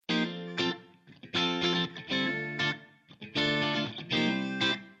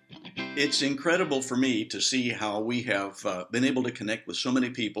It's incredible for me to see how we have been able to connect with so many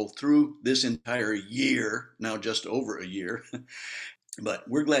people through this entire year, now just over a year. But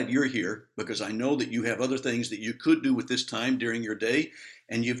we're glad you're here because I know that you have other things that you could do with this time during your day,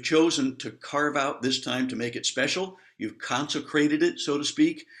 and you've chosen to carve out this time to make it special. You've consecrated it, so to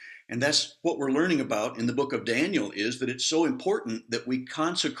speak. And that's what we're learning about in the book of Daniel is that it's so important that we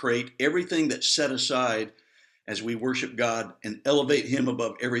consecrate everything that's set aside as we worship God and elevate Him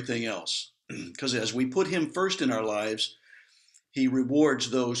above everything else. Because as we put Him first in our lives, He rewards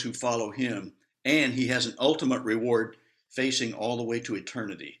those who follow Him, and He has an ultimate reward facing all the way to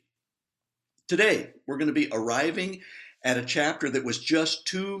eternity. Today, we're going to be arriving at a chapter that was just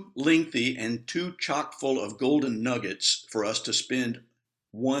too lengthy and too chock full of golden nuggets for us to spend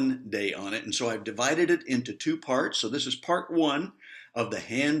one day on it. And so I've divided it into two parts. So this is part one of the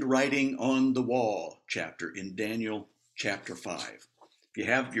handwriting on the wall chapter in Daniel chapter 5. If you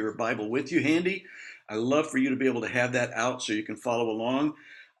have your Bible with you handy, I love for you to be able to have that out so you can follow along.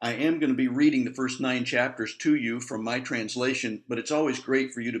 I am going to be reading the first 9 chapters to you from my translation, but it's always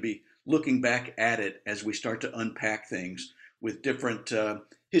great for you to be looking back at it as we start to unpack things with different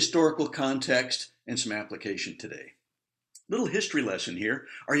historical context and some application today. Little history lesson here.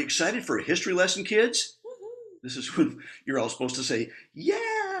 Are you excited for a history lesson, kids? This is when you're all supposed to say,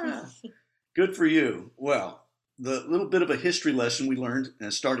 yeah, good for you. Well, the little bit of a history lesson we learned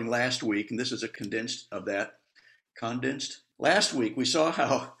starting last week, and this is a condensed of that, condensed. Last week we saw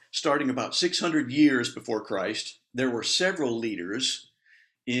how starting about 600 years before Christ, there were several leaders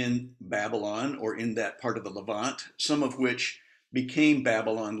in Babylon or in that part of the Levant, some of which became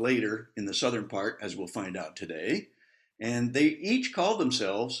Babylon later in the southern part, as we'll find out today. And they each called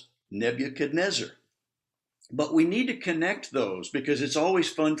themselves Nebuchadnezzar. But we need to connect those because it's always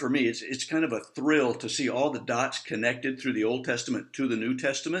fun for me. It's kind of a thrill to see all the dots connected through the Old Testament to the New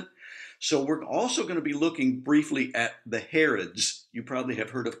Testament. So we're also going to be looking briefly at the Herods. You probably have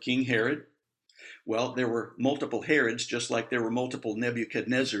heard of King Herod. Well, there were multiple Herods, just like there were multiple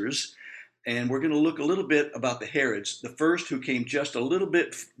Nebuchadnezzars. And we're going to look a little bit about the Herods, the first who came just a little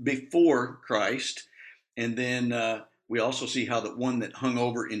bit before Christ, and then we also see how the one that hung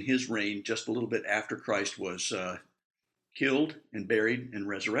over in his reign just a little bit after Christ was killed and buried and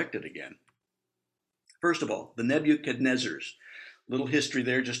resurrected again. First of all, the Nebuchadnezzars. Little history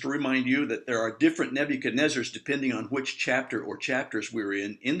there just to remind you that there are different Nebuchadnezzars depending on which chapter or chapters we're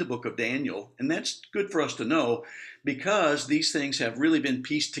in the book of Daniel. And that's good for us to know because these things have really been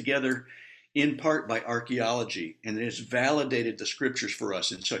pieced together in part by archaeology, and it has validated the scriptures for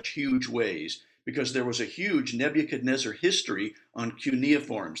us in such huge ways because there was a huge Nebuchadnezzar history on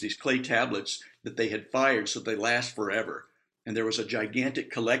cuneiforms, these clay tablets that they had fired so they last forever. And there was a gigantic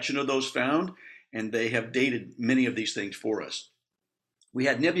collection of those found, and they have dated many of these things for us. We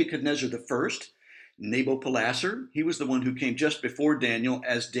had Nebuchadnezzar the first, Nabopolassar. He was the one who came just before Daniel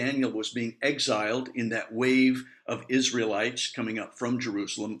as Daniel was being exiled in that wave of Israelites coming up from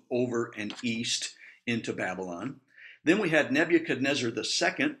Jerusalem over and east into Babylon. Then we had Nebuchadnezzar the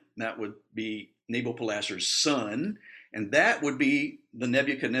second, that would be Nabopolassar's son, and that would be the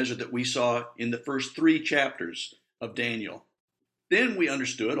Nebuchadnezzar that we saw in the first 3 chapters of Daniel. Then we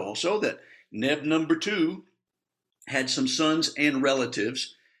understood also that Neb number 2 had some sons and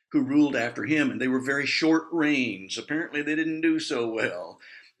relatives who ruled after him, and they were very short reigns. Apparently they didn't do so well,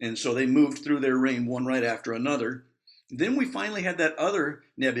 and so they moved through their reign one right after another. Then we finally had that other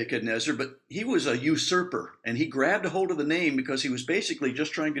Nebuchadnezzar, but he was a usurper, and he grabbed a hold of the name because he was basically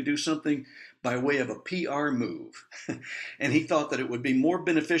just trying to do something by way of a PR move. And he thought that it would be more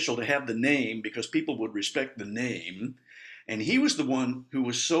beneficial to have the name because people would respect the name. And he was the one who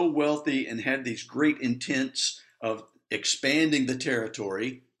was so wealthy and had these great intents of expanding the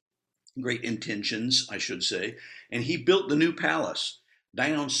territory, great intentions, I should say. And he built the new palace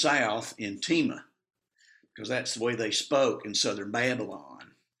down south in Tema, because that's the way they spoke in southern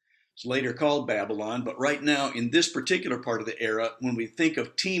Babylon. It's later called Babylon, but right now in this particular part of the era, when we think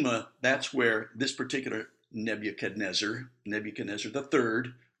of Tema, that's where this particular Nebuchadnezzar the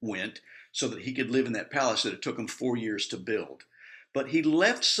third, went so that he could live in that palace that it took him 4 years to build. But he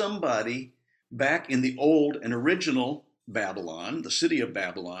left somebody back in the old and original Babylon, the city of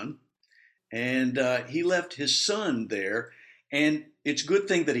Babylon, and he left his son there. And it's a good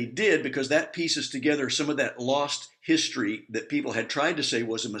thing that he did because that pieces together some of that lost history that people had tried to say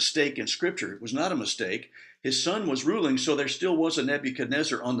was a mistake in scripture. It was not a mistake. His son was ruling, so there still was a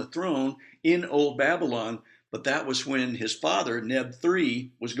Nebuchadnezzar on the throne in old Babylon, but that was when his father, Neb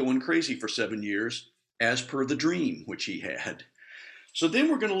III, was going crazy for 7 years, as per the dream which he had. So then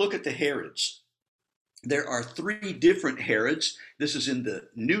we're going to look at the Herods. There are three different Herods. This is in the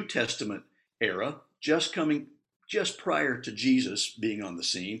New Testament era, just prior to Jesus being on the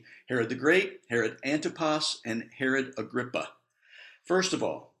scene. Herod the Great, Herod Antipas, and Herod Agrippa. First of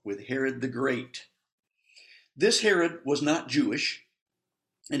all, with Herod the Great. This Herod was not Jewish,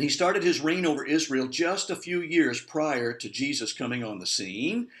 and he started his reign over Israel just a few years prior to Jesus coming on the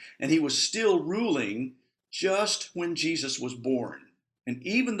scene, and he was still ruling just when Jesus was born. And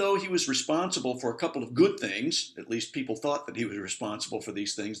even though he was responsible for a couple of good things, at least people thought that he was responsible for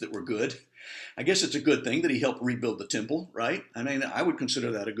these things that were good. I guess it's a good thing that he helped rebuild the temple, right? I mean, I would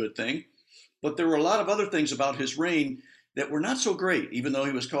consider that a good thing. But there were a lot of other things about his reign that were not so great, even though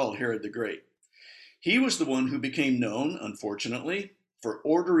he was called Herod the Great. He was the one who became known, unfortunately, for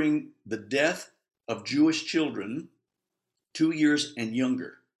ordering the death of Jewish children 2 years and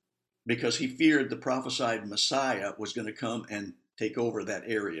younger because he feared the prophesied Messiah was going to come and take over that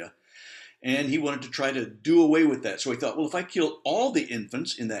area. And he wanted to try to do away with that. So he thought, well, if I kill all the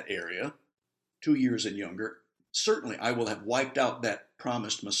infants in that area, 2 years and younger, certainly I will have wiped out that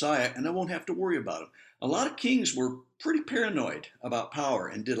promised Messiah and I won't have to worry about him. A lot of kings were pretty paranoid about power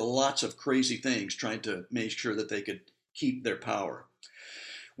and did lots of crazy things trying to make sure that they could keep their power.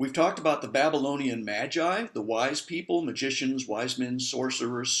 We've talked about the Babylonian magi, the wise people, magicians, wise men,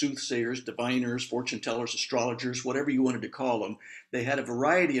 sorcerers, soothsayers, diviners, fortune tellers, astrologers, whatever you wanted to call them. They had a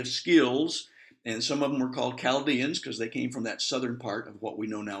variety of skills, and some of them were called Chaldeans because they came from that southern part of what we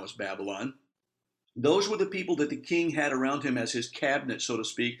know now as Babylon. Those were the people that the king had around him as his cabinet, so to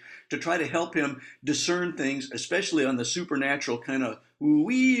speak, to try to help him discern things, especially on the supernatural kind of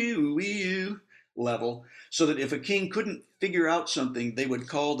ooh-wee-oo level, so that if a king couldn't figure out something, they would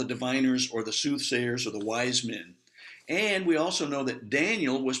call the diviners or the soothsayers or the wise men. And we also know that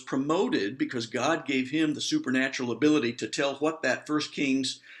Daniel was promoted because God gave him the supernatural ability to tell what that first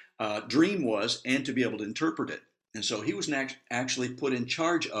king's dream was and to be able to interpret it. And so he was actually put in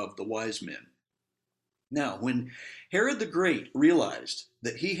charge of the wise men. Now, when Herod the Great realized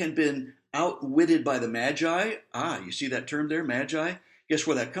that he had been outwitted by the Magi, you see that term there, Magi? Guess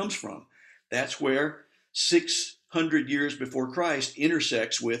where that comes from? That's where 600 years before Christ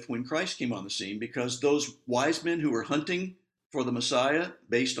intersects with when Christ came on the scene, because those wise men who were hunting for the Messiah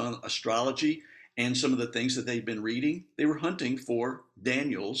based on astrology and some of the things that they'd been reading, they were hunting for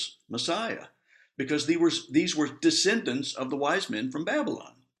Daniel's Messiah because these were descendants of the wise men from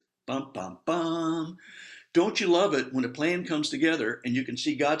Babylon. Bum, bum, bum. Don't you love it when a plan comes together and you can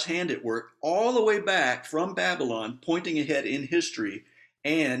see God's hand at work all the way back from Babylon, pointing ahead in history,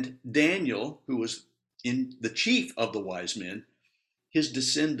 and Daniel, who was in the chief of the wise men, his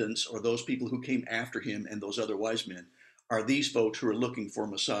descendants, or those people who came after him and those other wise men, are these folks who are looking for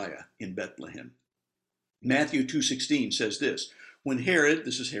Messiah in Bethlehem. Matthew 2:16 says this, when Herod,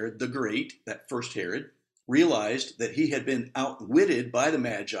 this is Herod the Great, that first Herod, realized that he had been outwitted by the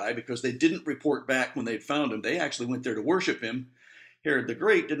Magi because they didn't report back when they'd found him. They actually went there to worship him. Herod the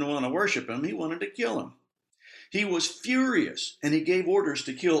Great didn't want to worship him. He wanted to kill him. He was furious, and he gave orders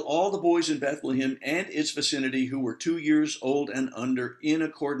to kill all the boys in Bethlehem and its vicinity who were 2 years old and under, in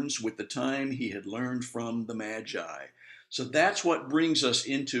accordance with the time he had learned from the Magi. So that's what brings us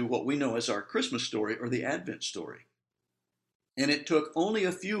into what we know as our Christmas story or the Advent story. And it took only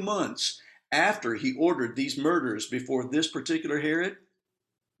a few months after he ordered these murders before this particular Herod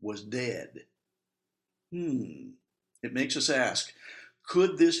was dead. It makes us ask,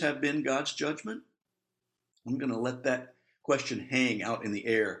 could this have been God's judgment? I'm going to let that question hang out in the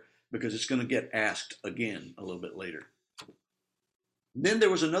air because it's going to get asked again a little bit later. Then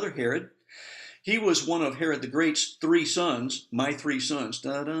there was another Herod. He was one of Herod the Great's three sons, my three sons.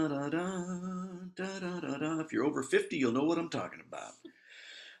 Da, da, da, da, da, da, da, da. If you're over 50, you'll know what I'm talking about.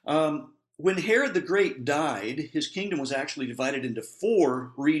 When Herod the Great died, his kingdom was actually divided into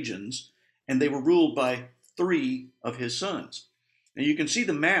 4 regions, and they were ruled by 3 of his sons. And you can see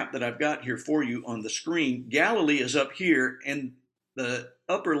the map that I've got here for you on the screen. Galilee is up here, and the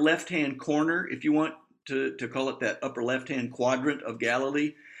upper left-hand corner, if you want to call it that upper left-hand quadrant of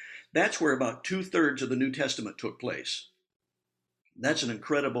Galilee, that's where about 2/3 of the New Testament took place. That's an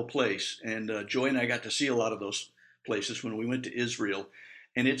incredible place, and Joy and I got to see a lot of those places when we went to Israel.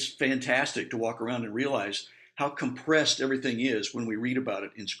 And it's fantastic to walk around and realize how compressed everything is when we read about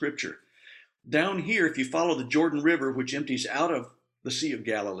it in Scripture. Down here, if you follow the Jordan River, which empties out of the Sea of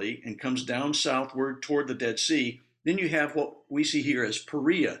Galilee and comes down southward toward the Dead Sea, then you have what we see here as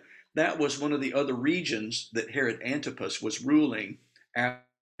Perea. That was one of the other regions that Herod Antipas was ruling after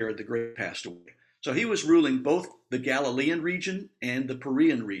Herod the Great passed away. So he was ruling both the Galilean region and the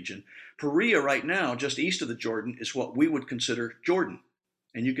Perean region. Perea right now, just east of the Jordan, is what we would consider Jordan.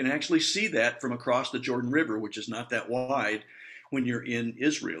 And you can actually see that from across the Jordan River, which is not that wide when you're in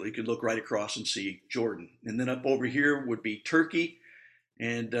Israel. You could look right across and see Jordan. And then up over here would be Turkey.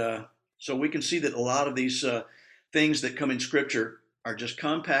 And so we can see that a lot of these things that come in Scripture are just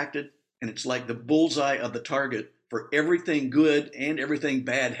compacted, and it's like the bullseye of the target for everything good and everything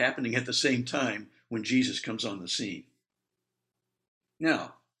bad happening at the same time when Jesus comes on the scene.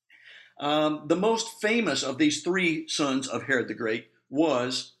 Now, the most famous of these three sons of Herod the Great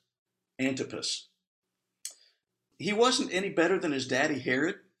was Antipas. He wasn't any better than his daddy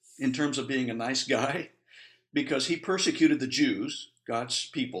Herod in terms of being a nice guy, because he persecuted the Jews, God's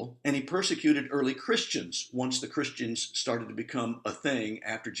people, and he persecuted early Christians once the Christians started to become a thing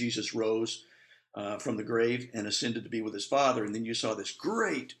after Jesus rose from the grave and ascended to be with his Father. And then you saw this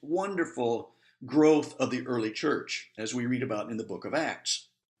great, wonderful growth of the early church, as we read about in the book of Acts.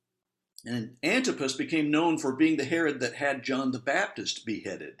 And Antipas became known for being the Herod that had John the Baptist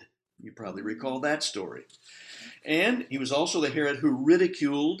beheaded. You probably recall that story. And he was also the Herod who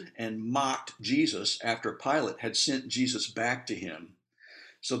ridiculed and mocked Jesus after Pilate had sent Jesus back to him,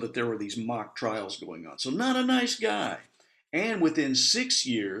 so that there were these mock trials going on. So not a nice guy. And within 6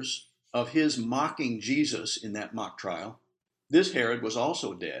 years of his mocking Jesus in that mock trial, this Herod was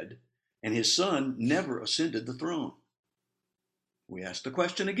also dead, and his son never ascended the throne. We ask the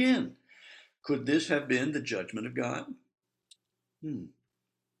question again, could this have been the judgment of God?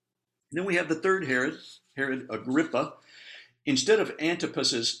 Then we have the third Herod, Herod Agrippa. Instead of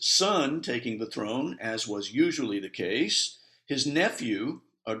Antipas's son taking the throne, as was usually the case, his nephew,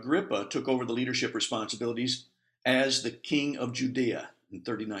 Agrippa, took over the leadership responsibilities as the king of Judea in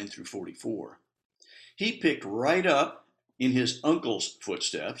 39 through 44. He picked right up in his uncle's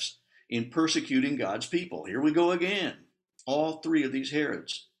footsteps in persecuting God's people. Here we go again, all three of these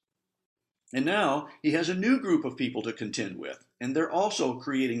Herods. And now he has a new group of people to contend with. And they're also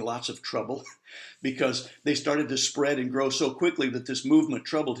creating lots of trouble because they started to spread and grow so quickly that this movement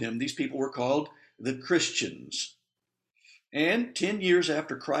troubled him. These people were called the Christians. And 10 years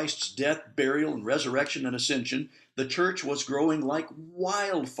after Christ's death, burial, and resurrection and ascension, the church was growing like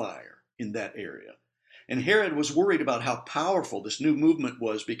wildfire in that area. And Herod was worried about how powerful this new movement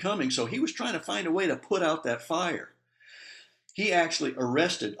was becoming, so he was trying to find a way to put out that fire. He actually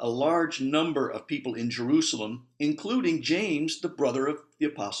arrested a large number of people in Jerusalem, including James, the brother of the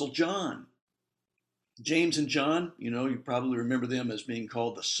Apostle John. James and John, you probably remember them as being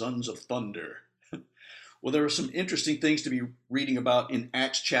called the sons of thunder. Well, there are some interesting things to be reading about in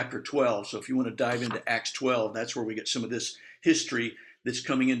Acts chapter 12. So if you want to dive into Acts 12, that's where we get some of this history that's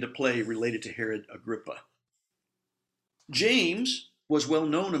coming into play related to Herod Agrippa. James was well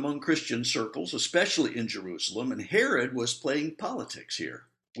known among Christian circles, especially in Jerusalem, and Herod was playing politics here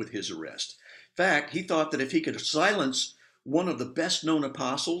with his arrest. In fact, he thought that if he could silence one of the best known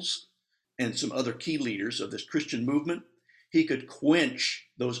apostles and some other key leaders of this Christian movement, he could quench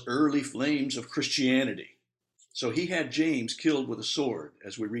those early flames of Christianity. So he had James killed with a sword,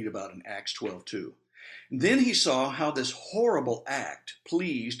 as we read about in Acts 12:2. Then he saw how this horrible act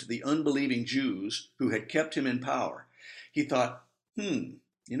pleased the unbelieving Jews who had kept him in power. He thought, I'm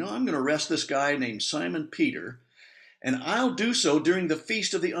going to arrest this guy named Simon Peter, and I'll do so during the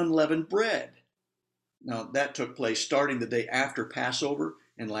Feast of the Unleavened Bread. Now, that took place starting the day after Passover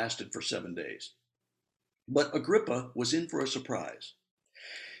and lasted for 7 days. But Agrippa was in for a surprise.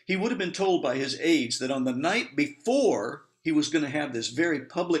 He would have been told by his aides that on the night before he was going to have this very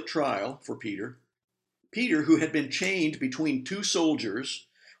public trial for Peter, who had been chained between two soldiers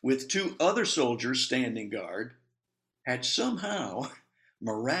with two other soldiers standing guard, had somehow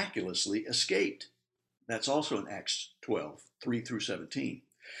miraculously escaped. That's also in Acts 12, 3 through 17.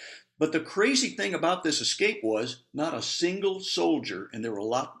 But the crazy thing about this escape was not a single soldier, and there were a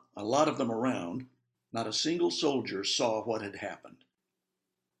lot of them around, not a single soldier saw what had happened.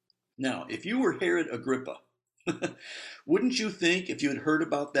 Now, if you were Herod Agrippa, wouldn't you think, if you had heard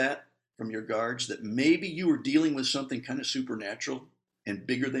about that from your guards, that maybe you were dealing with something kind of supernatural and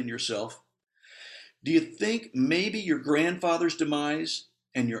bigger than yourself? Do you think maybe your grandfather's demise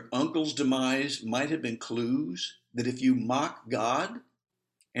and your uncle's demise might have been clues that if you mock God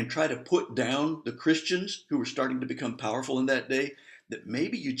and try to put down the Christians who were starting to become powerful in that day, that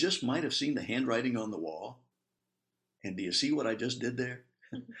maybe you just might have seen the handwriting on the wall? And do you see what I just did there?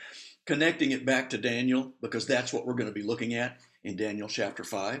 Connecting it back to Daniel, because that's what we're going to be looking at in Daniel chapter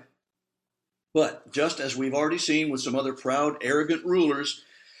 5. But just as we've already seen with some other proud, arrogant rulers,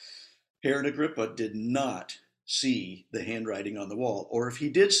 Herod Agrippa did not see the handwriting on the wall, or if he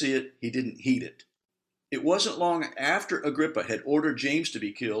did see it, he didn't heed it. It wasn't long after Agrippa had ordered James to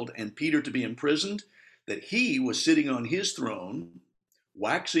be killed and Peter to be imprisoned that he was sitting on his throne,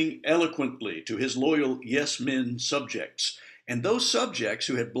 waxing eloquently to his loyal yes men subjects. And those subjects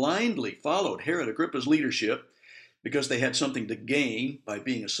who had blindly followed Herod Agrippa's leadership because they had something to gain by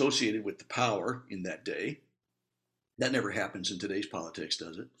being associated with the power in that day. That never happens in today's politics,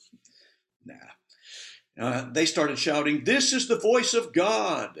 does it? Nah. They started shouting, "This is the voice of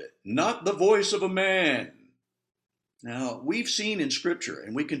God, not the voice of a man." Now, we've seen in Scripture,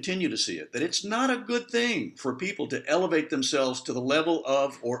 and we continue to see it, that it's not a good thing for people to elevate themselves to the level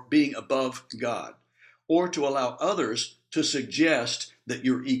of or being above God, or to allow others to suggest that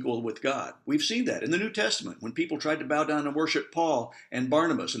you're equal with God. We've seen that in the New Testament when people tried to bow down and worship Paul and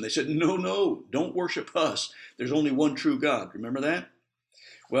Barnabas, and they said, "No, no, don't worship us. There's only one true God." Remember that?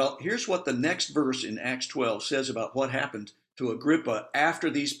 Well, here's what the next verse in Acts 12 says about what happened to Agrippa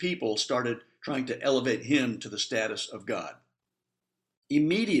after these people started trying to elevate him to the status of God.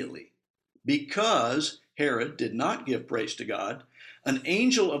 Immediately, because Herod did not give praise to God, an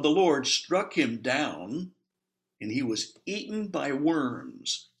angel of the Lord struck him down, and he was eaten by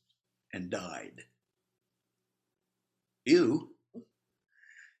worms and died. Ew.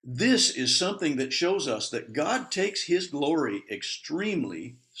 This is something that shows us that God takes his glory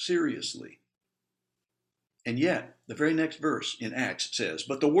extremely seriously. And yet, the very next verse in Acts says,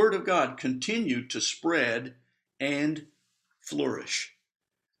 "But the word of God continued to spread and flourish."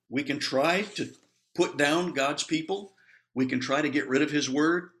 We can try to put down God's people. We can try to get rid of his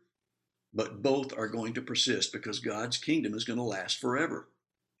word, but both are going to persist because God's kingdom is going to last forever.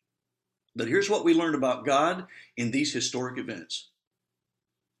 But here's what we learn about God in these historic events.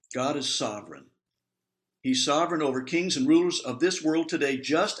 God is sovereign. He's sovereign over kings and rulers of this world today,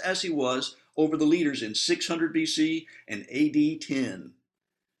 just as he was over the leaders in 600 BC and AD 10.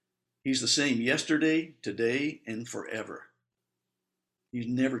 He's the same yesterday, today, and forever. He's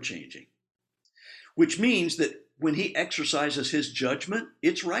never changing. Which means that when he exercises his judgment,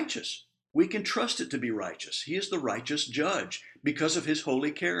 it's righteous. We can trust it to be righteous. He is the righteous judge because of his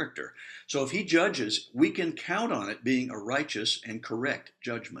holy character. So if he judges, we can count on it being a righteous and correct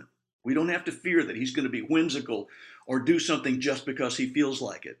judgment. We don't have to fear that he's going to be whimsical or do something just because he feels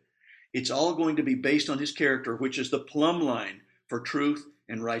like it. It's all going to be based on his character, which is the plumb line for truth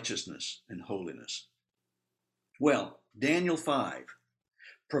and righteousness and holiness. Well, Daniel 5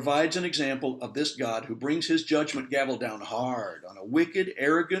 provides an example of this God who brings his judgment gavel down hard on a wicked,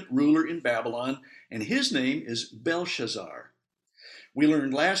 arrogant ruler in Babylon, and his name is Belshazzar. We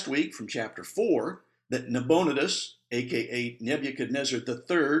learned last week from chapter 4 that Nabonidus, aka Nebuchadnezzar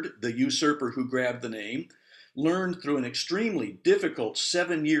III, the usurper who grabbed the name, learned through an extremely difficult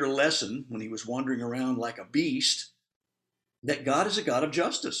 7-year lesson when he was wandering around like a beast that God is a God of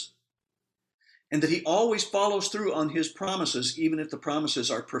justice and that he always follows through on his promises, even if the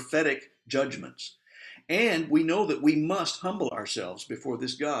promises are prophetic judgments. And we know that we must humble ourselves before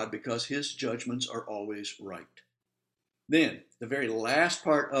this God because his judgments are always right. Then, the very last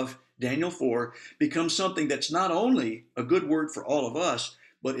part of Daniel 4 becomes something that's not only a good word for all of us,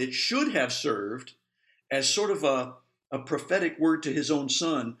 but it should have served as sort of a prophetic word to his own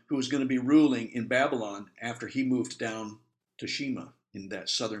son who was going to be ruling in Babylon after he moved down to Shema in that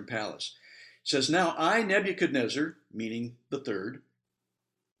southern palace. It says, "Now I, Nebuchadnezzar," meaning the third,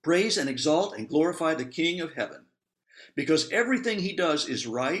 "praise and exalt and glorify the King of heaven, because everything he does is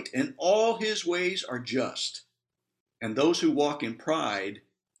right and all his ways are just. And those who walk in pride,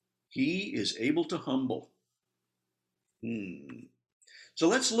 he is able to humble." So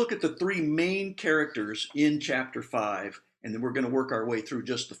let's look at the three main characters in chapter 5, and then we're going to work our way through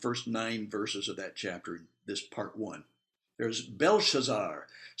just the first 9 verses of that chapter in this part 1. There's Belshazzar,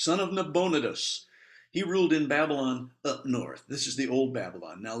 son of Nabonidus. He ruled in Babylon up north. This is the old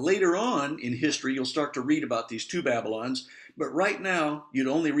Babylon. Now, later on in history, you'll start to read about these two Babylons, but right now, you'd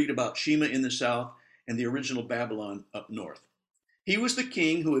only read about Shema in the south and the original Babylon up north. He was the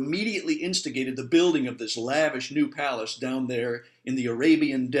king who immediately instigated the building of this lavish new palace down there in the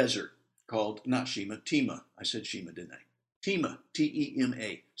Arabian desert called, not Shema, Tema. I said Shema, didn't I? Tema,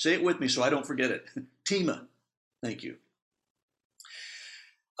 T-E-M-A. Say it with me so I don't forget it. Tema. Thank you.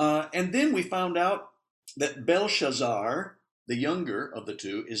 And then we found out that Belshazzar, the younger of the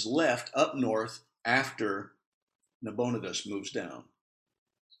two, is left up north after Nabonidus moves down.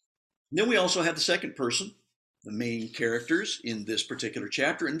 Then we also have the second person, the main characters in this particular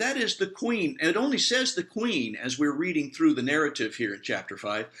chapter, and that is the queen. And it only says the queen as we're reading through the narrative here in chapter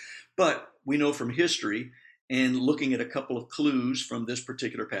 5, but we know from history and looking at a couple of clues from this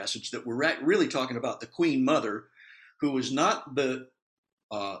particular passage that we're really talking about the queen mother, who was not the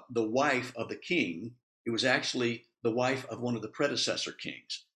wife of the king. It was actually the wife of one of the predecessor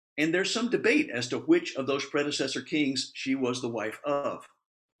kings. And there's some debate as to which of those predecessor kings she was the wife of.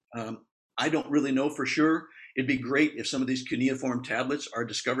 I don't really know for sure. It'd be great if some of these cuneiform tablets are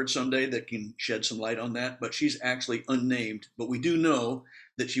discovered someday that can shed some light on that, but she's actually unnamed. But we do know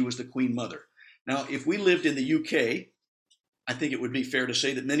that she was the Queen Mother. Now, if we lived in the UK, I think it would be fair to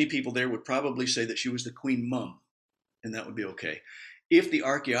say that many people there would probably say that she was the Queen Mum, and that would be okay. If the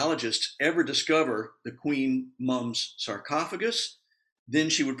archaeologists ever discover the Queen Mum's sarcophagus, then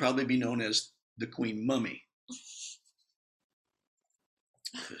she would probably be known as the Queen Mummy.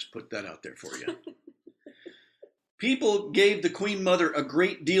 Just put that out there for you. People gave the Queen Mother a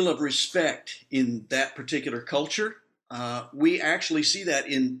great deal of respect in that particular culture. We actually see that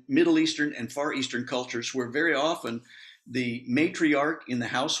in Middle Eastern and Far Eastern cultures, where very often the matriarch in the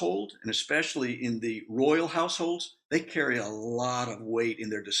household, and especially in the royal households, they carry a lot of weight in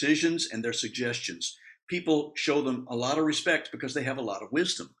their decisions and their suggestions. People show them a lot of respect because they have a lot of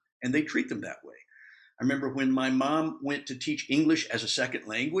wisdom, and they treat them that way. I remember when my mom went to teach English as a second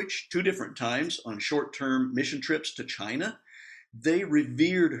language 2 different times on short-term mission trips to China. They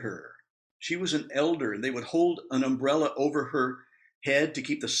revered her. She was an elder, and they would hold an umbrella over her head to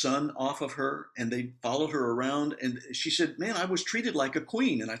keep the sun off of her, and they'd follow her around. And she said, "Man, I was treated like a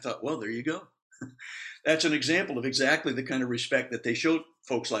queen." And I thought, well, there you go. That's an example of exactly the kind of respect that they showed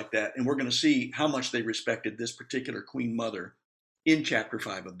folks like that. And we're going to see how much they respected this particular Queen Mother in chapter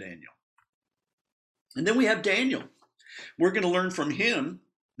 5 of Daniel. And then we have Daniel. We're going to learn from him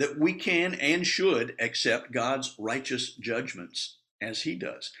that we can and should accept God's righteous judgments as he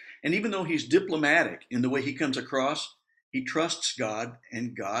does. And even though he's diplomatic in the way he comes across, he trusts God,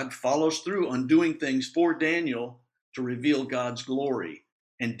 and God follows through on doing things for Daniel to reveal God's glory.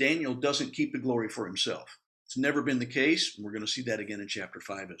 And Daniel doesn't keep the glory for himself. It's never been the case. We're going to see that again in chapter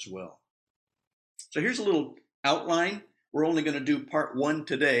 5 as well. So here's a little outline. We're only going to do part 1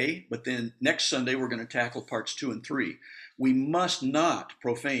 today, but then next Sunday we're going to tackle parts 2 and 3. We must not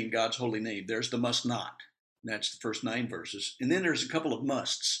profane God's holy name. There's the must not. That's the first 9 verses. And then there's a couple of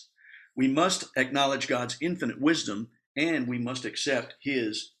musts. We must acknowledge God's infinite wisdom, and we must accept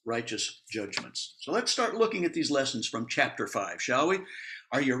his righteous judgments. So let's start looking at these lessons from chapter 5, shall we?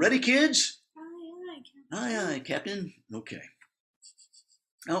 Are you ready, kids? Aye, Captain. Okay.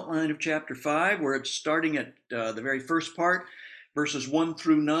 Outline of chapter 5, where it's starting at the very first part, verses 1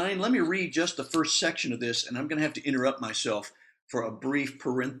 through 9. Let me read just the first section of this, and I'm going to have to interrupt myself for a brief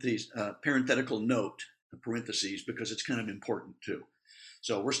parenthetical note, parentheses, because it's kind of important too.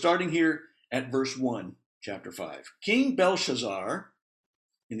 So we're starting here at verse 1, chapter 5. King Belshazzar,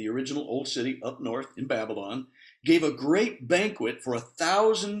 in the original old city up north in Babylon, gave a great banquet for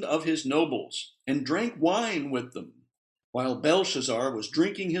 1,000 of his nobles and drank wine with them. While Belshazzar was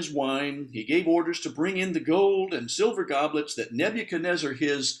drinking his wine, he gave orders to bring in the gold and silver goblets that Nebuchadnezzar,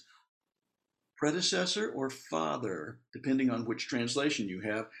 his predecessor or father, depending on which translation you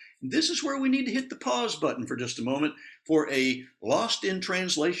have. This is where we need to hit the pause button for just a moment for a lost in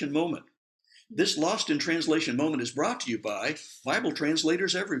translation moment. This lost in translation moment is brought to you by Bible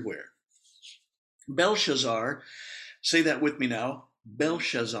translators everywhere. Belshazzar, say that with me now.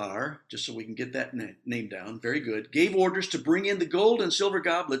 Belshazzar, just so we can get that name down, very good, gave orders to bring in the gold and silver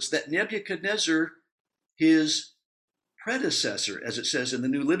goblets that Nebuchadnezzar, his predecessor, as it says in the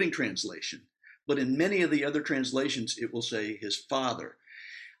New Living Translation, but in many of the other translations it will say his father.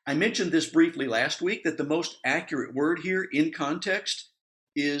 I mentioned this briefly last week, that the most accurate word here in context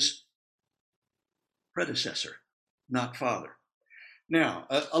is predecessor, not father. Now,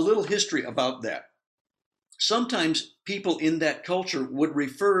 a little history about that. Sometimes people in that culture would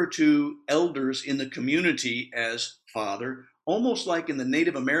refer to elders in the community as father, almost like in the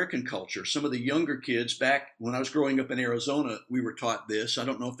Native American culture. Some of the younger kids, back when I was growing up in Arizona, we were taught this. I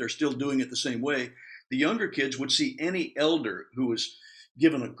don't know if they're still doing it the same way. The younger kids would see any elder who was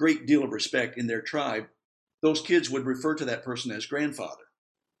given a great deal of respect in their tribe. Those kids would refer to that person as grandfather,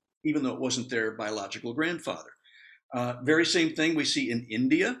 even though it wasn't their biological grandfather. Very same thing we see in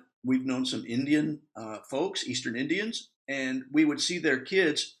India. We've known some Indian folks, Eastern Indians, and we would see their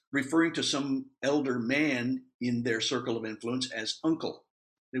kids referring to some elder man in their circle of influence as uncle.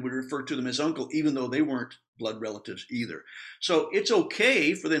 They would refer to them as uncle, even though they weren't blood relatives either. So it's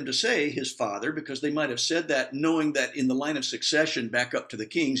okay for them to say his father, because they might have said that knowing that in the line of succession back up to the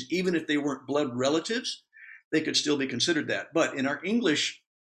kings, even if they weren't blood relatives, they could still be considered that. But in our English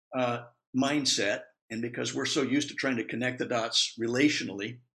mindset, and because we're so used to trying to connect the dots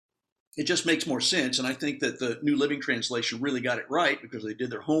relationally, it just makes more sense. And I think that the New Living Translation really got it right, because they did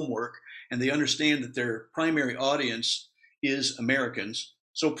their homework and they understand that their primary audience is Americans.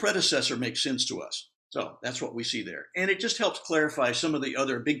 So predecessor makes sense to us. So that's what we see there. And it just helps clarify some of the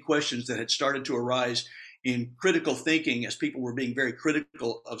other big questions that had started to arise in critical thinking, as people were being very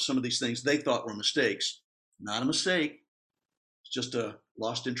critical of some of these things they thought were mistakes. Not a mistake. It's just a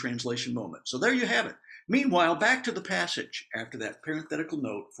lost in translation moment. So there you have it. Meanwhile, back to the passage after that parenthetical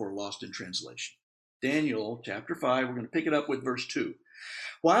note for lost in translation. Daniel chapter 5, we're going to pick it up with verse 2.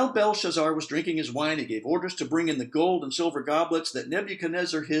 While Belshazzar was drinking his wine, he gave orders to bring in the gold and silver goblets that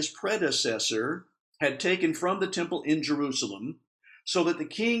Nebuchadnezzar, his predecessor, had taken from the temple in Jerusalem, so that the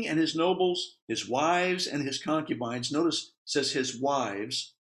king and his nobles, his wives and his concubines, notice it says his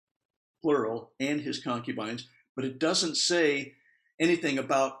wives, plural, and his concubines, but it doesn't say anything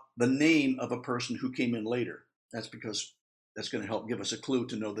about the name of a person who came in later. That's because that's going to help give us a clue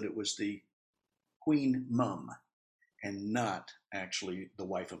to know that it was the Queen Mum and not actually the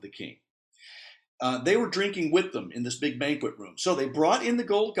wife of the king. They were drinking with them in this big banquet room. So they brought in the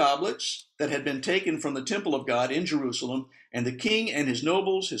gold goblets that had been taken from the temple of God in Jerusalem, and the king and his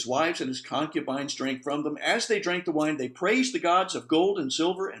nobles, his wives, and his concubines drank from them. As they drank the wine, they praised the gods of gold and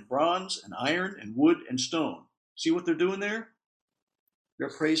silver and bronze and iron and wood and stone. See what they're doing there? They're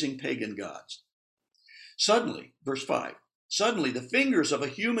praising pagan gods. Suddenly, verse 5, suddenly the fingers of a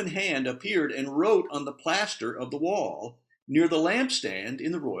human hand appeared and wrote on the plaster of the wall near the lampstand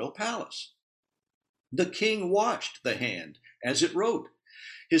in the royal palace. The king watched the hand as it wrote.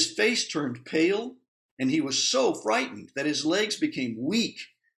 His face turned pale, and he was so frightened that his legs became weak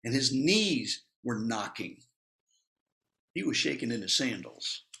and his knees were knocking. He was shaking in his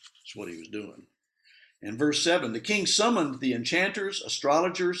sandals. That's what he was doing. And verse 7, the king summoned the enchanters,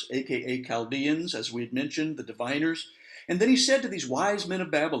 astrologers, aka Chaldeans, as we had mentioned, the diviners. And then he said to these wise men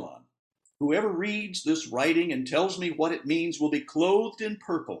of Babylon, whoever reads this writing and tells me what it means will be clothed in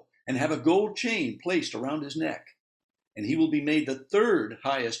purple and have a gold chain placed around his neck, and he will be made the third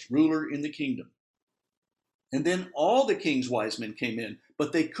highest ruler in the kingdom. And then all the king's wise men came in,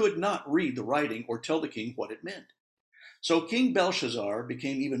 but they could not read the writing or tell the king what it meant. So King Belshazzar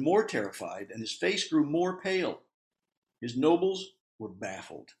became even more terrified, and his face grew more pale. His nobles were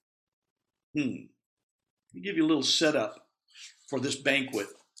baffled. Let me give you a little setup for this banquet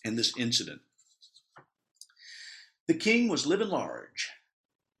and this incident. The king was living large.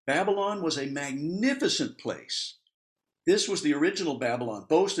 Babylon was a magnificent place. This was the original Babylon,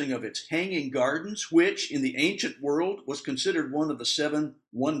 boasting of its hanging gardens, which in the ancient world was considered one of the 7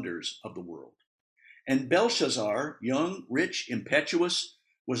 wonders of the world. And Belshazzar, young, rich, impetuous,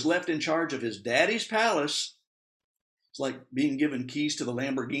 was left in charge of his daddy's palace. It's like being given keys to the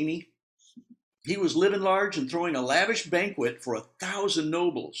Lamborghini. He was living large and throwing a lavish banquet for 1,000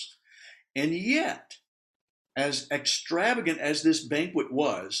 nobles. And yet, as extravagant as this banquet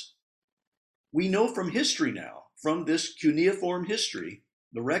was, we know from history now, from this cuneiform history,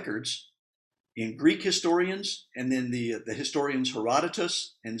 the records in Greek historians and then the historians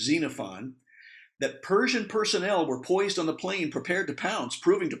Herodotus and Xenophon, that Persian personnel were poised on the plain prepared to pounce,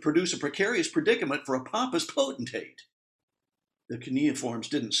 proving to produce a precarious predicament for a pompous potentate. The cuneiforms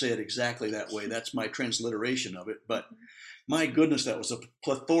didn't say it exactly that way. That's my transliteration of it, but my goodness, that was a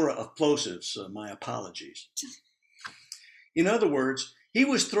plethora of plosives. My apologies. In other words, he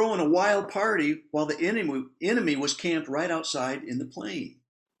was throwing a wild party while the enemy was camped right outside in the plain.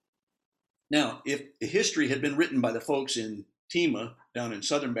 Now, if the history had been written by the folks in Tema, down in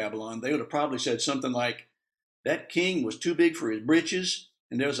southern Babylon, they would have probably said something like, that king was too big for his britches,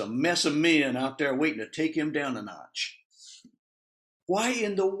 and there's a mess of men out there waiting to take him down a notch. Why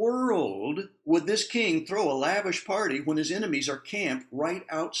in the world would this king throw a lavish party when his enemies are camped right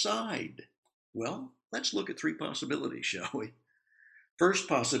outside? Well, let's look at 3 possibilities, shall we? First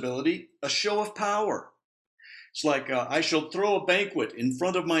possibility, a show of power. It's like, I shall throw a banquet in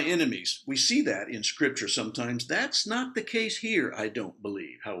front of my enemies. We see that in Scripture sometimes. That's not the case here, I don't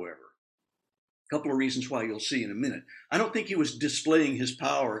believe, however. A couple of reasons why you'll see in a minute. I don't think he was displaying his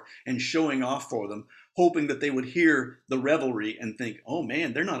power and showing off for them, hoping that they would hear the revelry and think, oh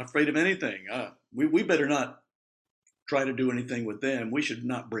man, they're not afraid of anything. We better not try to do anything with them. We should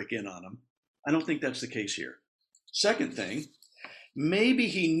not break in on them. I don't think that's the case here. Second thing, maybe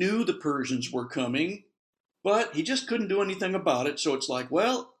he knew the Persians were coming, but he just couldn't do anything about it. So it's like,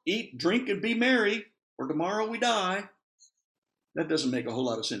 well, eat, drink, and be merry, or tomorrow we die. That doesn't make a whole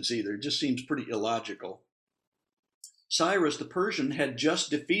lot of sense either. It just seems pretty illogical. Cyrus the Persian had just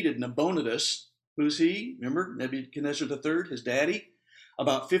defeated Nabonidus. Who's he? Remember, Nebuchadnezzar III, his daddy,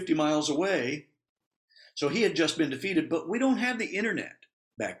 about 50 miles away. So he had just been defeated, but we don't have the internet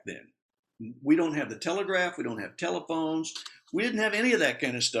back then. We don't have the telegraph. We don't have telephones. We didn't have any of that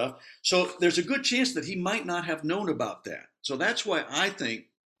kind of stuff. So there's a good chance that he might not have known about that. So that's why I think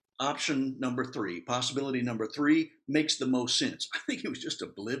option number 3, possibility number 3, makes the most sense. I think he was just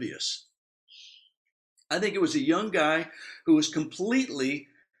oblivious. I think it was a young guy who was completely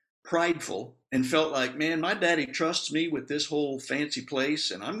prideful and felt like, man, my daddy trusts me with this whole fancy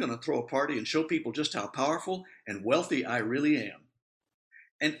place, and I'm going to throw a party and show people just how powerful and wealthy I really am.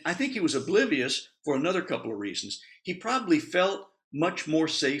 And I think he was oblivious for another couple of reasons. He probably felt much more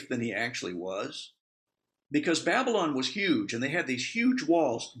safe than he actually was because Babylon was huge and they had these huge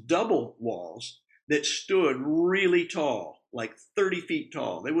walls, double walls, that stood really tall, like 30 feet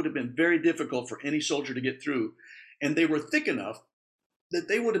tall. They would have been very difficult for any soldier to get through. And they were thick enough that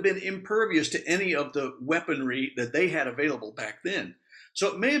they would have been impervious to any of the weaponry that they had available back then. So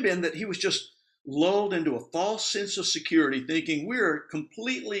it may have been that he was just lulled into a false sense of security, thinking we're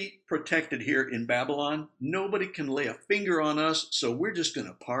completely protected here in Babylon. Nobody can lay a finger on us, so we're just going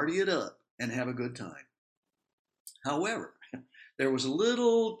to party it up and have a good time. However, there was a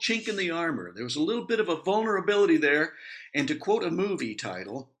little chink in the armor. There was a little bit of a vulnerability there. And to quote a movie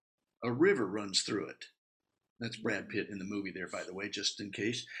title, a river runs through it. That's Brad Pitt in the movie there, by the way, just in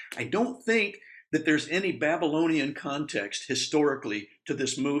case. I don't think that there's any Babylonian context historically to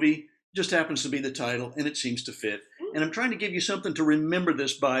this movie. It just happens to be the title, and it seems to fit. And I'm trying to give you something to remember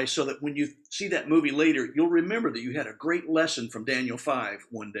this by so that when you see that movie later, you'll remember that you had a great lesson from Daniel 5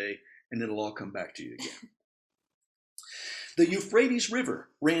 one day, and it'll all come back to you again. The Euphrates River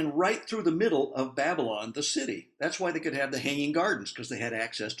ran right through the middle of Babylon, the city. That's why they could have the hanging gardens, because they had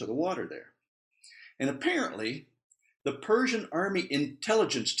access to the water there. And apparently, the Persian army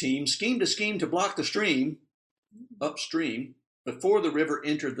intelligence team schemed a scheme to block the stream upstream before the river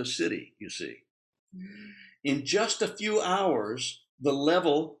entered the city, you see. In just a few hours, the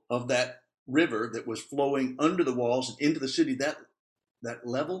level of that river that was flowing under the walls and into the city, that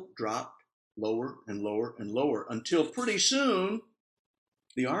level dropped lower and lower and lower until pretty soon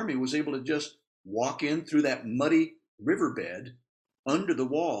the army was able to just walk in through that muddy riverbed under the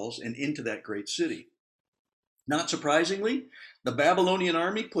walls and into that great city. Not surprisingly, the Babylonian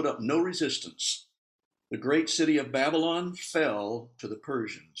army put up no resistance. The great city of Babylon fell to the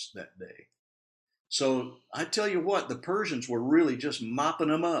Persians that day. So I tell you what, the Persians were really just mopping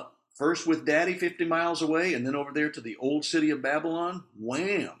them up. First with Daddy 50 miles away, and then over there to the old city of Babylon.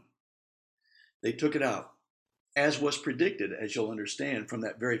 Wham! They took it out, as was predicted, as you'll understand, from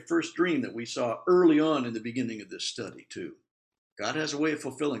that very first dream that we saw early on in the beginning of this study, too. God has a way of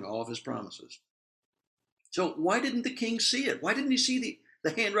fulfilling all of his promises. So why didn't the king see it? Why didn't he see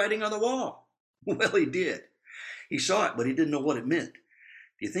the handwriting on the wall? Well, he did. He saw it, but he didn't know what it meant.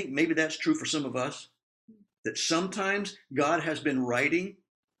 Do you think maybe that's true for some of us? That sometimes God has been writing,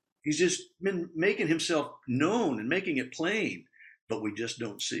 he's just been making himself known and making it plain, but we just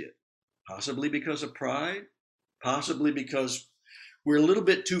don't see it. Possibly because of pride, possibly because we're a little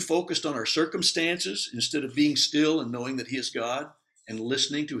bit too focused on our circumstances instead of being still and knowing that he is God and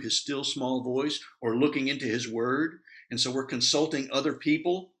listening to his still small voice or looking into his word. And so we're consulting other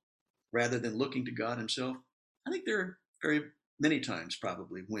people rather than looking to God himself. I think there are very many times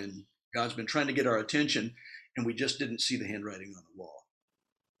probably when God's been trying to get our attention and we just didn't see the handwriting on the wall.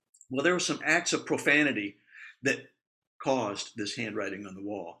 Well, there were some acts of profanity that caused this handwriting on the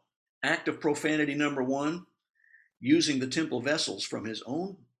wall. Act of profanity number one, using the temple vessels from his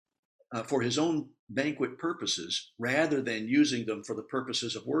own for his own banquet purposes rather than using them for the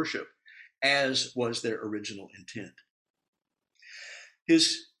purposes of worship, as was their original intent.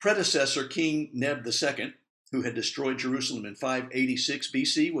 His predecessor, King Neb II, who had destroyed Jerusalem in 586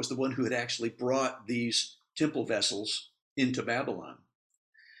 BC, was the one who had actually brought these temple vessels into Babylon.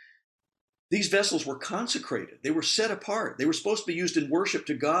 These vessels were consecrated. They were set apart. They were supposed to be used in worship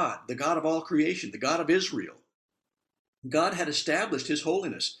to God, the God of all creation, the God of Israel. God had established his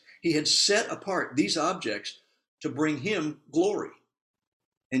holiness. He had set apart these objects to bring him glory.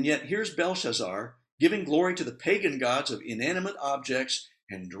 And yet here's Belshazzar giving glory to the pagan gods of inanimate objects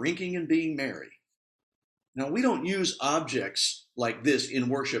and drinking and being merry. Now, we don't use objects like this in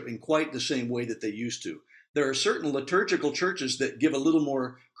worship in quite the same way that they used to. There are certain liturgical churches that give a little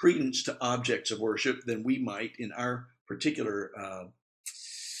more credence to objects of worship than we might in our particular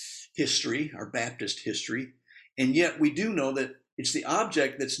history, our Baptist history. And yet we do know that it's the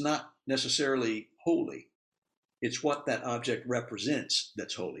object that's not necessarily holy. It's what that object represents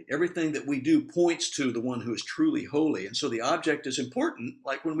that's holy. Everything that we do points to the one who is truly holy. And so the object is important,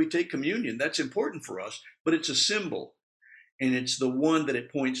 like when we take communion, that's important for us, but it's a symbol. And it's the one that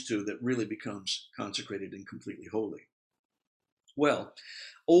it points to that really becomes consecrated and completely holy. Well,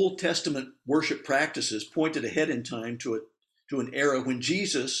 Old Testament worship practices pointed ahead in time to an era when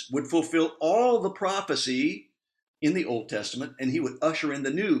Jesus would fulfill all the prophecy in the Old Testament, and he would usher in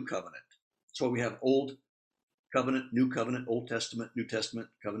the new covenant. So we have Old Covenant, New Covenant, Old Testament, New Testament,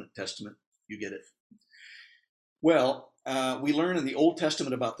 Covenant, Testament. You get it. Well, we learn in the Old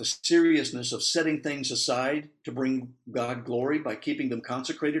Testament about the seriousness of setting things aside to bring God glory by keeping them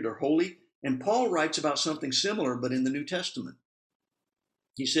consecrated or holy. And Paul writes about something similar, but in the New Testament.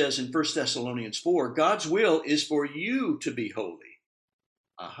 He says in 1 Thessalonians 4, God's will is for you to be holy.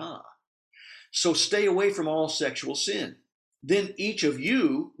 Aha. So stay away from all sexual sin. Then each of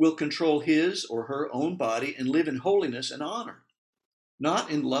you will control his or her own body and live in holiness and honor, not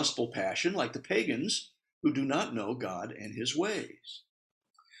in lustful passion like the pagans who do not know God and his ways.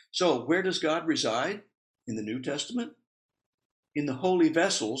 So, where does God reside in the New Testament? In the holy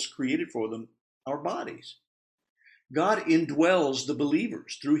vessels created for them, our bodies. God indwells the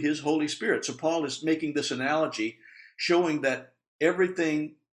believers through his Holy Spirit. So, Paul is making this analogy showing that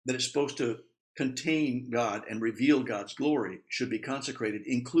everything that is supposed to contain God and reveal God's glory should be consecrated,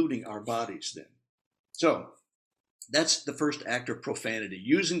 including our bodies then. So, that's the first act of profanity,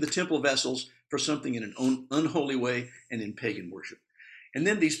 using the temple vessels for something in an unholy way and in pagan worship. And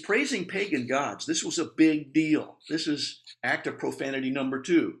then these praising pagan gods, this was a big deal. This is act of profanity number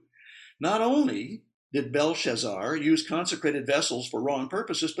 2. Not only did Belshazzar use consecrated vessels for wrong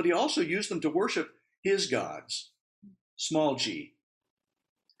purposes, but he also used them to worship his gods, small g,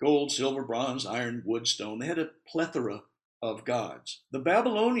 gold, silver, bronze, iron, wood, stone. They had a plethora of gods. The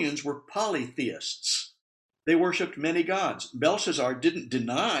Babylonians were polytheists. They worshipped many gods. Belshazzar didn't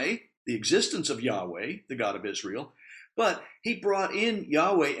deny the existence of Yahweh, the God of Israel, but he brought in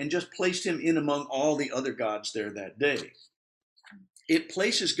Yahweh and just placed him in among all the other gods there that day. It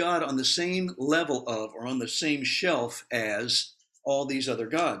places God on the same level of, or on the same shelf as all these other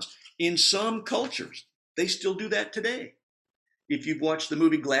gods. In some cultures, they still do that today. If you've watched the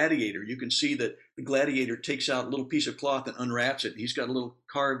movie Gladiator, you can see that the gladiator takes out a little piece of cloth and unwraps it. He's got a little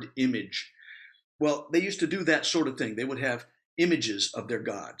carved image. Well, they used to do that sort of thing. They would have images of their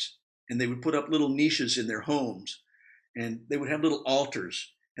gods, and they would put up little niches in their homes, and they would have little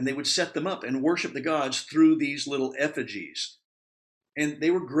altars, and they would set them up and worship the gods through these little effigies. And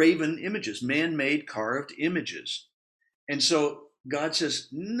they were graven images, man-made carved images. And so God says,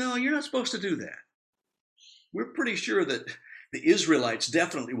 no, you're not supposed to do that. We're pretty sure that the Israelites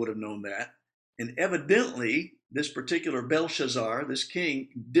definitely would have known that. And evidently, this particular Belshazzar, this king,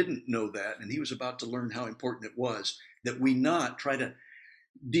 didn't know that. And he was about to learn how important it was that we not try to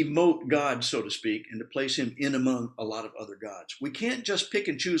demote God, so to speak, and to place him in among a lot of other gods. We can't just pick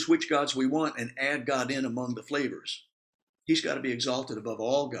and choose which gods we want and add God in among the flavors. He's got to be exalted above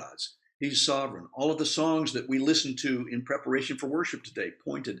all gods. He's sovereign. All of the songs that we listen to in preparation for worship today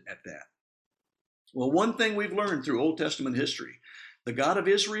pointed at that. Well, one thing we've learned through Old Testament history, the God of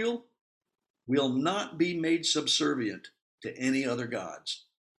Israel will not be made subservient to any other gods.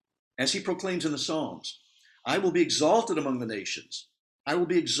 As he proclaims in the Psalms, I will be exalted among the nations. I will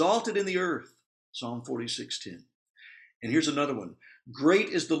be exalted in the earth. Psalm 46:10. And here's another one. Great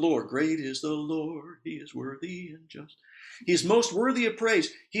is the Lord. Great is the Lord. He is worthy and just. He is most worthy of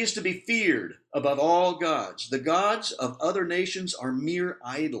praise. He is to be feared above all gods. The gods of other nations are mere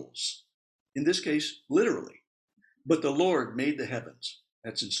idols. In this case, literally. But the Lord made the heavens.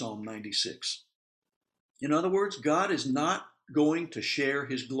 That's in Psalm 96. In other words, God is not going to share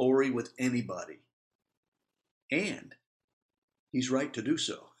his glory with anybody. And he's right to do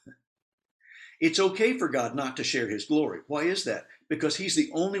so. It's okay for God not to share his glory. Why is that? Because he's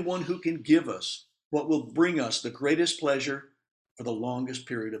the only one who can give us what will bring us the greatest pleasure for the longest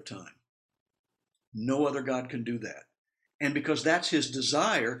period of time. No other God can do that. And because that's his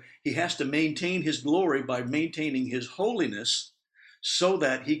desire, he has to maintain his glory by maintaining his holiness so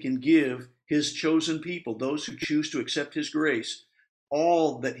that he can give his chosen people, those who choose to accept his grace,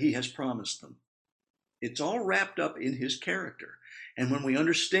 all that he has promised them. It's all wrapped up in his character. And when we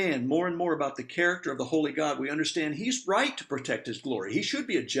understand more and more about the character of the holy God, we understand he's right to protect his glory. He should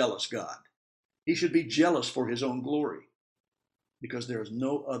be a jealous God. He should be jealous for his own glory because there is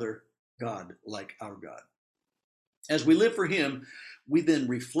no other God like our God. As we live for him, we then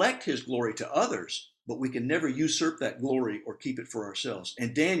reflect his glory to others, but we can never usurp that glory or keep it for ourselves.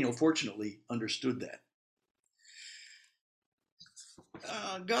 And Daniel, fortunately, understood that.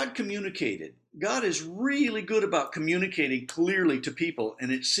 God communicated. God is really good about communicating clearly to people,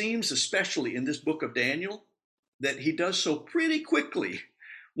 and it seems, especially in this book of Daniel, that he does so pretty quickly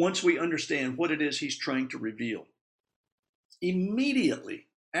once we understand what it is he's trying to reveal. Immediately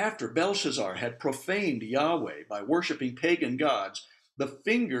after Belshazzar had profaned Yahweh by worshiping pagan gods, the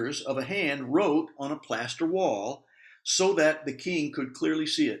fingers of a hand wrote on a plaster wall so that the king could clearly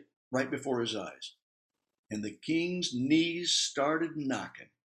see it right before his eyes. And the king's knees started knocking.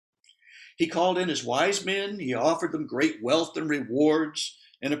 He called in his wise men. He offered them great wealth and rewards.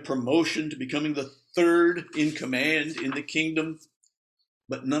 and a promotion to becoming the third in command in the kingdom,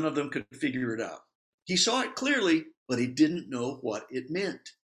 but none of them could figure it out. He saw it clearly, but he didn't know what it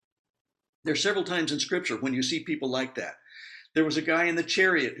meant. There are several times in Scripture when you see people like that. There was a guy in the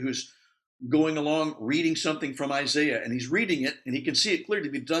chariot who's going along reading something from Isaiah, and he's reading it and he can see it clearly,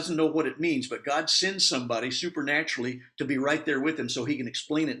 but he doesn't know what it means. But God sends somebody supernaturally to be right there with him so he can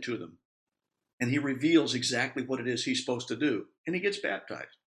explain it to them. And he reveals exactly what it is he's supposed to do, and he gets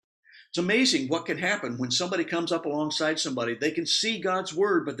baptized. It's amazing what can happen when somebody comes up alongside somebody. They can see God's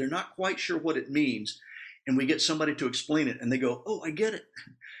word, but they're not quite sure what it means. And we get somebody to explain it, and they go, oh, I get it.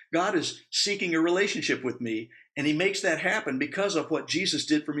 God is seeking a relationship with me, and he makes that happen because of what Jesus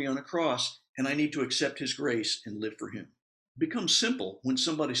did for me on the cross, and I need to accept his grace and live for him. It becomes simple when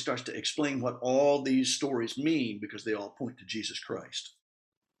somebody starts to explain what all these stories mean because they all point to Jesus Christ.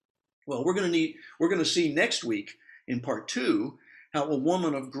 Well, we're going to see next week in part 2 how a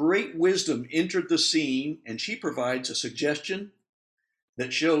woman of great wisdom entered the scene, and she provides a suggestion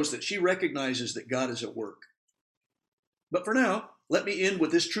that shows that she recognizes that God is at work. But for now, let me end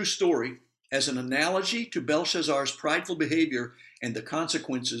with this true story as an analogy to Belshazzar's prideful behavior and the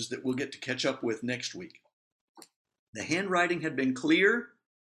consequences that we'll get to catch up with next week. The handwriting had been clear,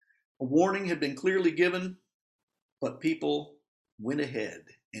 a warning had been clearly given, but people went ahead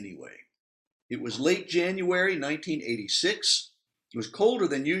anyway. It was late January 1986. It was colder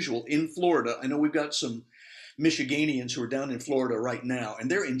than usual in Florida. I know we've got some Michiganians who are down in Florida right now,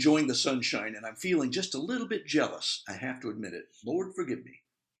 and they're enjoying the sunshine, and I'm feeling just a little bit jealous. I have to admit it. Lord, forgive me.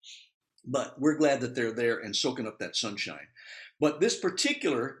 But we're glad that they're there and soaking up that sunshine. But this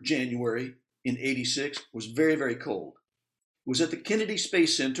particular January in 86 was very, very cold. It was at the Kennedy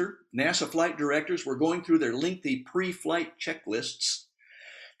Space Center. NASA flight directors were going through their lengthy pre-flight checklists.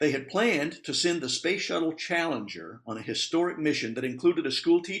 They had planned to send the Space Shuttle Challenger on a historic mission that included a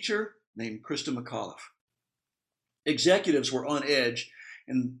school teacher named Christa McAuliffe. Executives were on edge,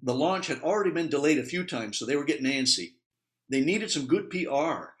 and the launch had already been delayed a few times, so they were getting antsy. They needed some good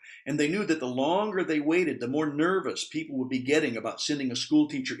PR, and they knew that the longer they waited, the more nervous people would be getting about sending a school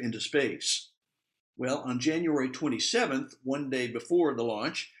teacher into space. Well, on January 27th, one day before the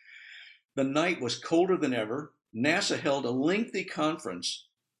launch, the night was colder than ever. NASA held a lengthy conference,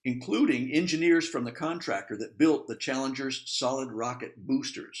 including engineers from the contractor that built the Challenger's solid rocket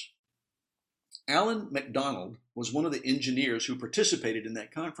boosters. Alan McDonald was one of the engineers who participated in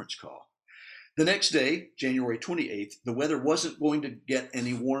that conference call. The next day, January 28th, the weather wasn't going to get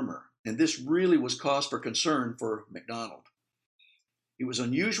any warmer, and this really was cause for concern for McDonald. It was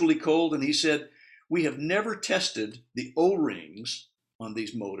unusually cold, and he said, "We have never tested the O-rings on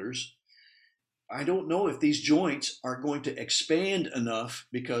these motors. I don't know if these joints are going to expand enough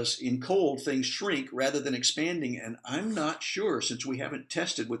because in cold things shrink rather than expanding, and I'm not sure since we haven't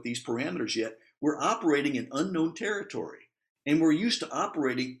tested with these parameters yet. We're operating in unknown territory, and we're used to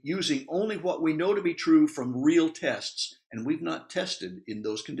operating using only what we know to be true from real tests, and we've not tested in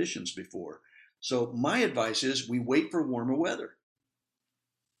those conditions before. So my advice is we wait for warmer weather."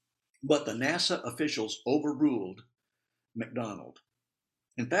 But the NASA officials overruled McDonald.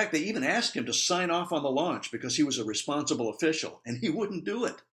 In fact, they even asked him to sign off on the launch because he was a responsible official, and he wouldn't do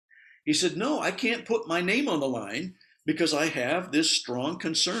it. He said, "No, I can't put my name on the line because I have this strong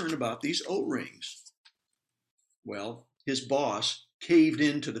concern about these O-rings." Well, his boss caved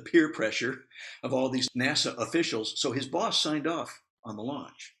into the peer pressure of all these NASA officials, so his boss signed off on the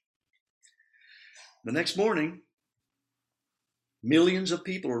launch. The next morning, millions of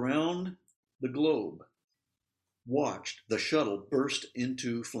people around the globe watched the shuttle burst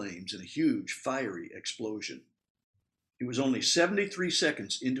into flames in a huge fiery explosion. It was only 73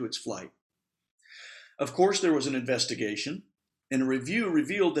 seconds into its flight. Of course, there was an investigation, and a review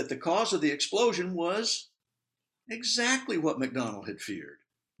revealed that the cause of the explosion was exactly what McDonald had feared.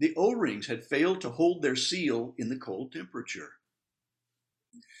 The O-rings had failed to hold their seal in the cold temperature.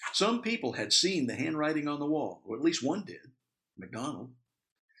 Some people had seen the handwriting on the wall, or at least one did, McDonald.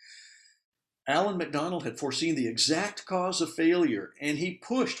 Alan McDonald had foreseen the exact cause of failure, and he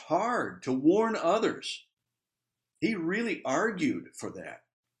pushed hard to warn others. He really argued for that.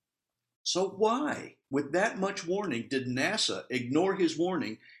 So why, with that much warning, did NASA ignore his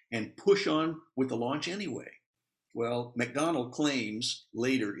warning and push on with the launch anyway? Well, McDonald claims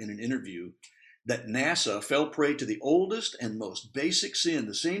later in an interview that NASA fell prey to the oldest and most basic sin,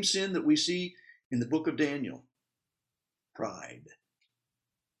 the same sin that we see in the book of Daniel: pride.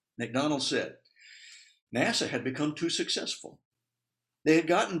 McDonald said, NASA had become too successful. They had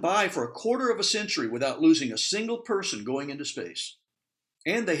gotten by for a quarter of a century without losing a single person going into space.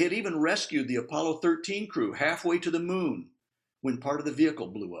 And they had even rescued the Apollo 13 crew halfway to the moon when part of the vehicle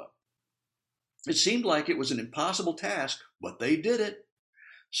blew up. It seemed like it was an impossible task, but they did it.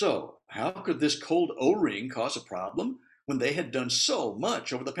 So, how could this cold O-ring cause a problem when they had done so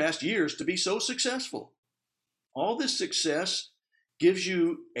much over the past years to be so successful? All this success gives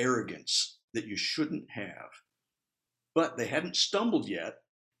you arrogance that you shouldn't have. But they hadn't stumbled yet,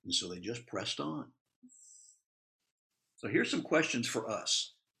 and so they just pressed on. So here's some questions for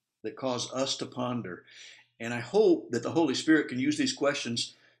us that cause us to ponder. And I hope that the Holy Spirit can use these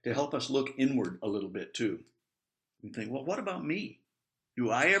questions to help us look inward a little bit too. And think, well, what about me?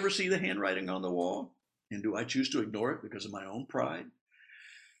 Do I ever see the handwriting on the wall? And do I choose to ignore it because of my own pride?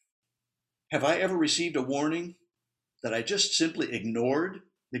 Have I ever received a warning that I just simply ignored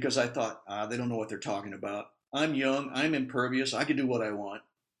because I thought, they don't know what they're talking about. I'm young, I'm impervious, I can do what I want.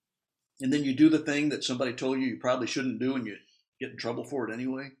 And then you do the thing that somebody told you probably shouldn't do and you get in trouble for it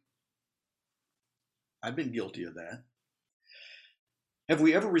anyway? I've been guilty of that. Have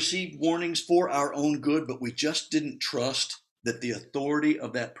we ever received warnings for our own good, but we just didn't trust that the authority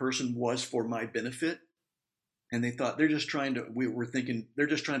of that person was for my benefit? And they thought, we were thinking, they're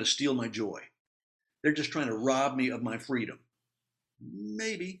just trying to steal my joy. They're just trying to rob me of my freedom.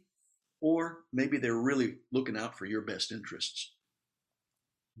 Maybe. Or maybe they're really looking out for your best interests.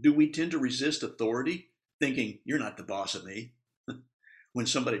 Do we tend to resist authority, thinking, you're not the boss of me? When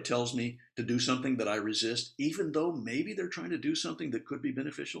somebody tells me to do something that I resist, even though maybe they're trying to do something that could be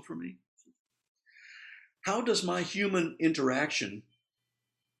beneficial for me? How does my human interaction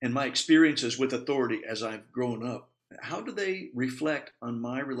and my experiences with authority as I've grown up, how do they reflect on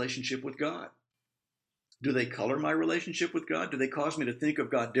my relationship with God? Do they color my relationship with God? Do they cause me to think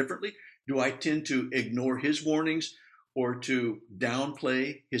of God differently? Do I tend to ignore his warnings or to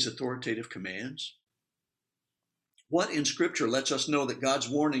downplay his authoritative commands? What in Scripture lets us know that God's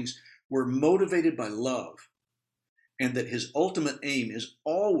warnings were motivated by love and that his ultimate aim is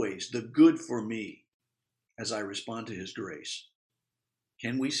always the good for me as I respond to his grace?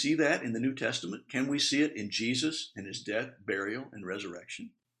 Can we see that in the New Testament? Can we see it in Jesus and his death, burial, and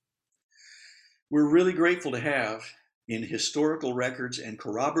resurrection? We're really grateful to have in historical records and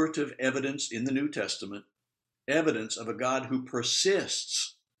corroborative evidence in the New Testament, evidence of a God who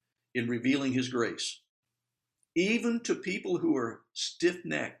persists in revealing his grace, even to people who are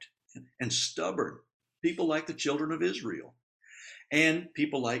stiff-necked and stubborn, people like the children of Israel, and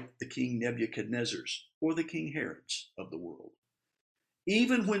people like the King Nebuchadnezzar's or the King Herod's of the world.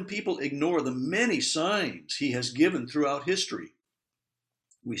 Even when people ignore the many signs he has given throughout history,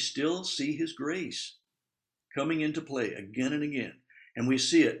 we still see his grace coming into play again and again. And we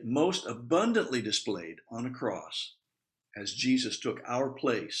see it most abundantly displayed on a cross as Jesus took our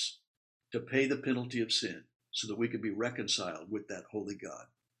place to pay the penalty of sin so that we could be reconciled with that holy God.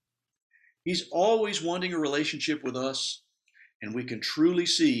 He's always wanting a relationship with us, and we can truly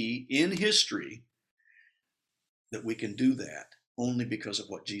see in history that we can do that only because of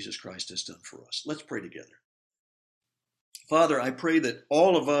what Jesus Christ has done for us. Let's pray together. Father, I pray that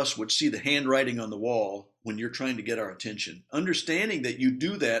all of us would see the handwriting on the wall when you're trying to get our attention, understanding that you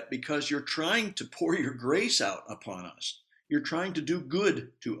do that because you're trying to pour your grace out upon us. You're trying to do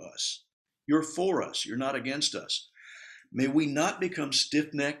good to us. You're for us. You're not against us. May we not become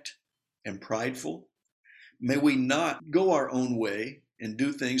stiff-necked and prideful. May we not go our own way and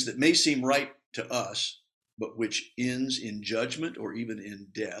do things that may seem right to us, but which ends in judgment or even in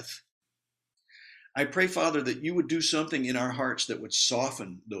death. I pray, Father, that you would do something in our hearts that would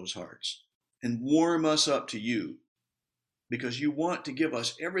soften those hearts and warm us up to you, because you want to give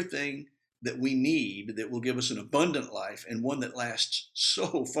us everything that we need that will give us an abundant life and one that lasts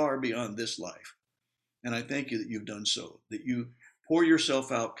so far beyond this life. And I thank you that you've done so, that you pour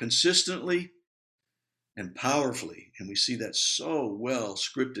yourself out consistently and powerfully. And we see that so well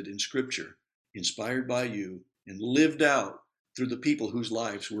scripted in Scripture, inspired by you and lived out through the people whose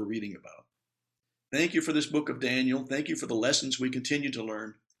lives we're reading about. Thank you for this book of Daniel. Thank you for the lessons we continue to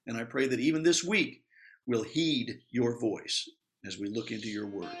learn. And I pray that even this week we'll heed your voice as we look into your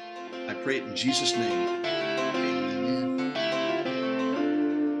word. I pray it in Jesus' name.